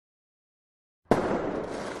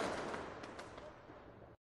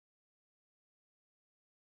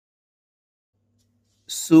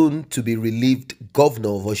Soon to be relieved governor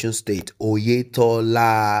of Osun State,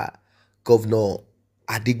 Oyetola, Governor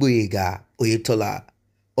Oyetola,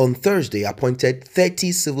 on Thursday appointed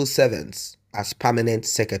 30 civil servants as permanent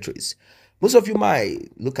secretaries. Most of you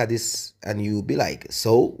might look at this and you'll be like,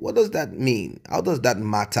 so what does that mean? How does that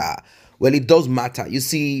matter? Well, it does matter. You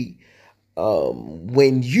see,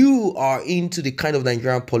 when you are into the kind of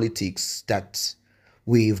Nigerian politics that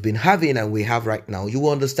we've been having and we have right now, you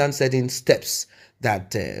will understand certain steps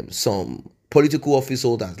that some political office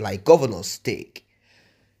holders like governors take.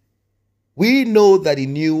 We know that the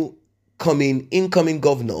new incoming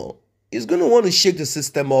governor is going to want to shake the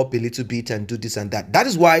system up a little bit and do this and that. That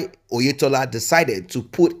is why Oyetola decided to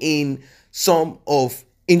put in some of,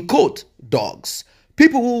 in quote, dogs.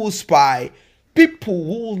 People who will spy, people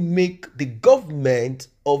who will make the government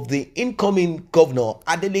of the incoming governor,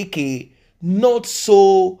 Adeleke, not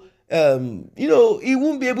so, he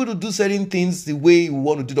won't be able to do certain things the way he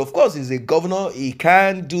want to do it. Of course, he's a governor. He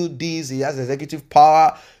can do this. He has executive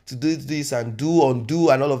power to do this and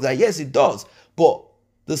undo and all of that. Yes, it does. But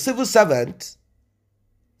the civil servants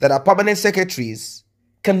that are permanent secretaries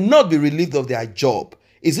cannot be relieved of their job.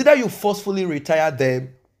 It's either you forcefully retire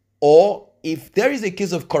them, or if there is a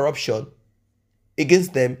case of corruption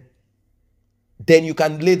against them, then you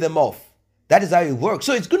can lay them off. That is how it works.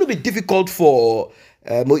 So it's going to be difficult for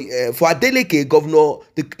Adeleke, governor,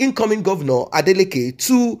 the incoming governor, Adeleke,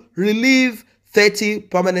 to relieve 30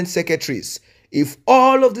 permanent secretaries. If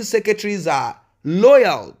all of the secretaries are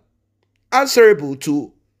loyal, answerable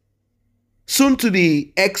to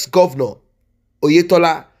soon-to-be ex-governor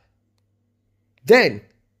Oyetola, then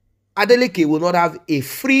Adeleke will not have a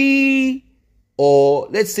free, or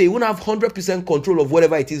let's say, won't have 100% control of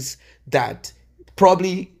whatever it is that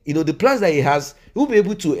probably, the plans that he has. He will be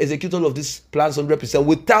able to execute all of these plans 100%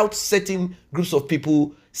 without certain groups of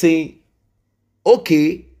people saying,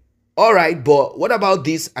 okay, all right, but what about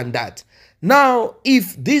this and that? Now,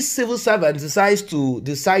 if this civil servant decides to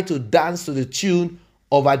dance to the tune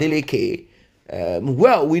of Adeleke,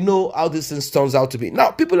 well, we know how this thing turns out to be.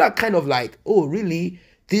 Now, people are kind of like, oh, really?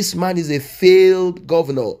 This man is a failed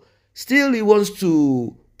governor. Still, he wants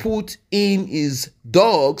to put in his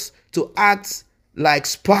dogs to act like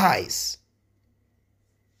spies.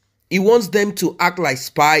 He wants them to act like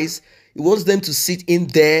spies. He wants them to sit in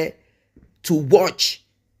there to watch,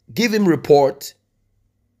 give him report,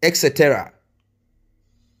 etc.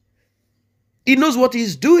 He knows what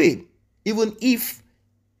he's doing, even if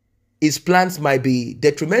his plans might be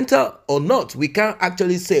detrimental or not. We can't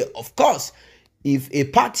actually say, of course, if a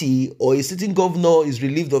party or a sitting governor is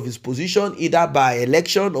relieved of his position, either by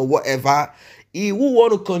election or whatever, he will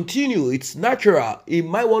want to continue. It's natural. He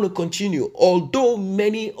might want to continue. Although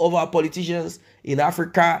many of our politicians in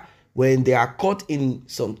Africa, when they are caught in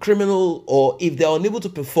some criminal or if they are unable to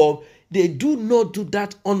perform, they do not do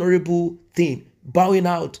that honorable thing, bowing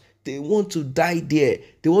out. They want to die there.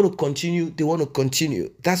 They want to continue. They want to continue.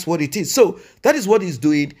 That's what it is. So that is what he's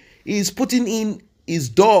doing. He's putting in his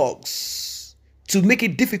dogs to make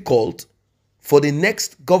it difficult for the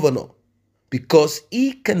next governor, because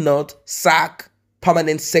he cannot sack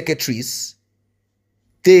permanent secretaries.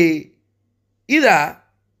 They either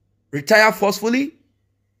retire forcefully,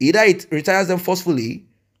 either it retires them forcefully,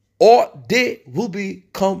 or they will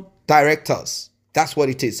become directors. That's what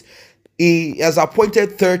it is. He has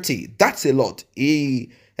appointed 30. That's a lot.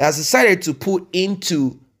 He has decided to put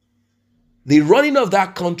into the running of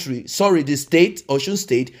that country, the state, Osun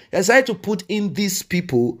State, he decided to put in these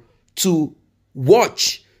people to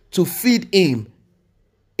watch, to feed him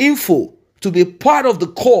info, to be part of the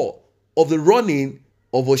core of the running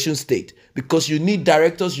of Osun State, because you need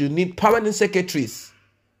directors, you need permanent secretaries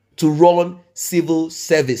to run civil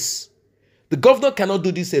service. The governor cannot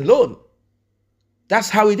do this alone. That's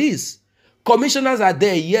how it is. Commissioners are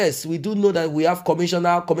there. Yes, we do know that we have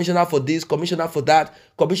commissioner for this, commissioner for that,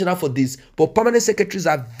 commissioner for this. But permanent secretaries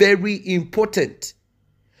are very important.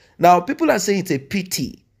 Now, people are saying it's a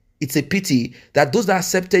pity. It's a pity that those that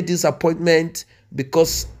accepted this appointment,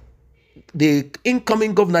 because the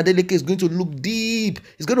incoming governor Adeleke is going to look deep.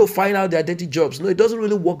 He's going to find out their dirty jobs. No, it doesn't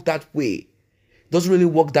really work that way. It doesn't really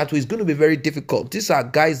work that way. It's going to be very difficult. These are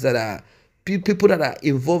guys that are people that are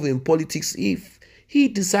involved in politics. If he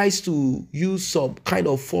decides to use some kind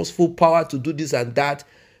of forceful power to do this and that,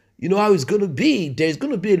 you know how it's going to be. There's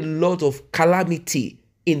going to be a lot of calamity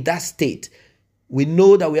in that state. We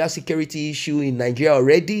know that we have security issue in Nigeria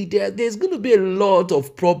already. There's going to be a lot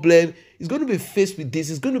of problem. It's going to be faced with this.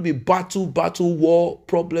 It's going to be battle, war,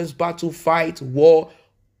 problems, battle, fight, war,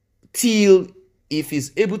 till if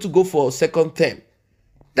he's able to go for a second term.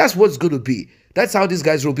 That's what it's going to be. That's how these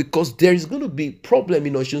guys roll, because there is going to be problem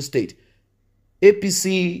in Osun State.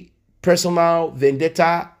 APC, personal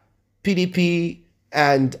vendetta, PDP,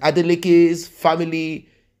 and Adeleke's family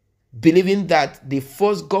believing that the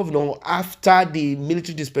first governor after the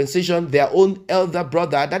military dispensation, their own elder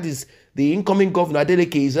brother, that is the incoming governor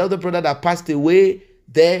Adeleke, his elder brother that passed away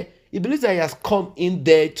there, he believes that he has come in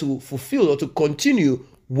there to fulfill or to continue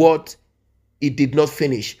what he did not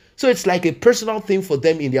finish. So it's like a personal thing for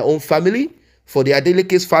them in their own family, for the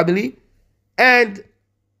Adeleke's family. And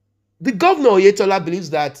the governor Oyetola believes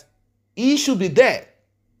that he should be there.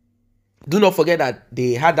 Do not forget that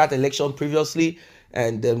they had that election previously,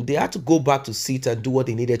 and they had to go back to sit and do what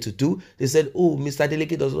they needed to do. They said, oh, Mr.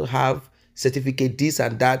 Adeleke doesn't have certificate, this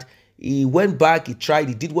and that. He went back, he tried,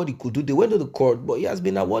 he did what he could do. They went to the court, but he has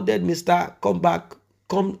been awarded, Mr. Come back,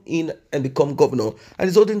 come in and become governor. And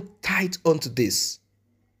he's holding tight onto this.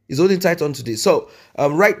 He's holding tight onto this. So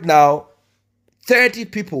right now, 30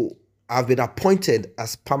 people have been appointed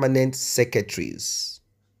as permanent secretaries.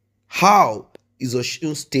 How is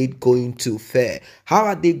Osun State going to fare? How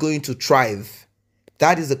are they going to thrive?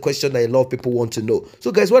 That is the question that a lot of people want to know.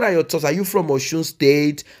 So guys, what are your thoughts? Are you from Osun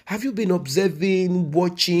State? Have you been observing,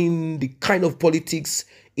 watching the kind of politics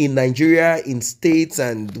in Nigeria, in states,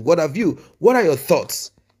 and what have you? What are your thoughts?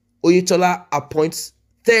 Oyetola appoints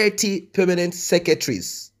 30 permanent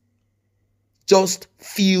secretaries. Just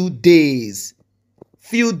few days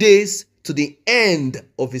to the end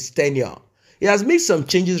of his tenure. He has made some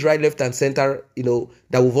changes right, left, and center,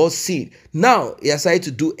 that we've all seen. Now, he has decided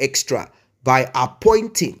to do extra by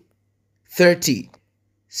appointing 30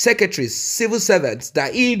 secretaries, civil servants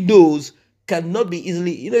that he knows cannot be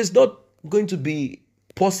easily, it's not going to be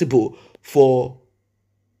possible for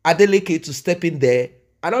Adeleke to step in there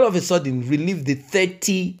and all of a sudden relieve the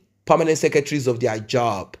 30 permanent secretaries of their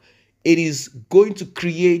job. It is going to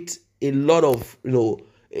create a lot of,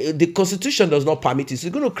 the constitution does not permit it. So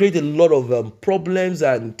it's going to create a lot of problems,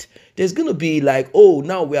 and there's going to be like, oh,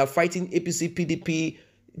 now we are fighting APC, PDP.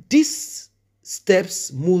 These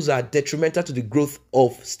moves are detrimental to the growth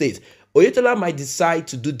of states. Oyetola might decide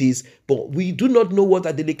to do this, but we do not know what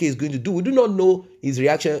Adeleke is going to do. We do not know his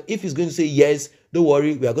reaction. If he's going to say, yes, don't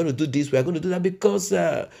worry, we are going to do this, we are going to do that, because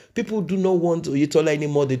people do not want Oyetola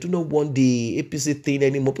anymore. They do not want the APC thing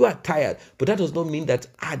anymore. People are tired, but that does not mean that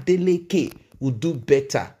Adeleke will do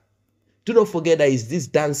better. Do not forget that he's this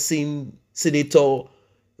dancing senator.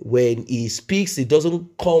 When he speaks, he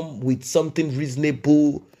doesn't come with something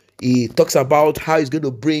reasonable. He talks about how he's going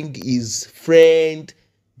to bring his friend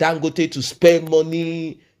Dangote to spend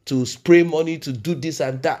money, to spray money, to do this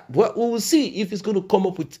and that. Well, we will see if he's going to come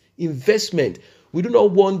up with investment. We do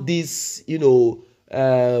not want this, dancing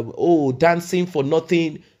for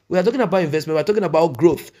nothing. We are talking about investment. We are talking about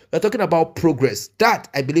growth. We are talking about progress. That,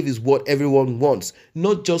 I believe, is what everyone wants.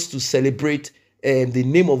 Not just to celebrate the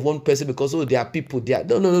name of one person because, there are people there.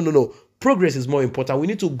 No. Progress is more important. We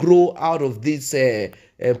need to grow out of this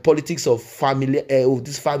politics of family,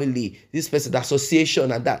 this family, this person, the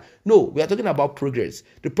association, and that. No, we are talking about progress.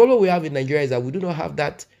 The problem we have in Nigeria is that we do not have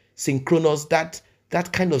that synchronous, that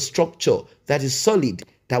kind of structure that is solid,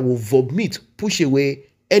 that will push away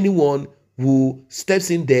anyone who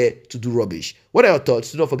steps in there to do rubbish. What are your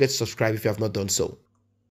thoughts? Do not forget to subscribe if you have not done so.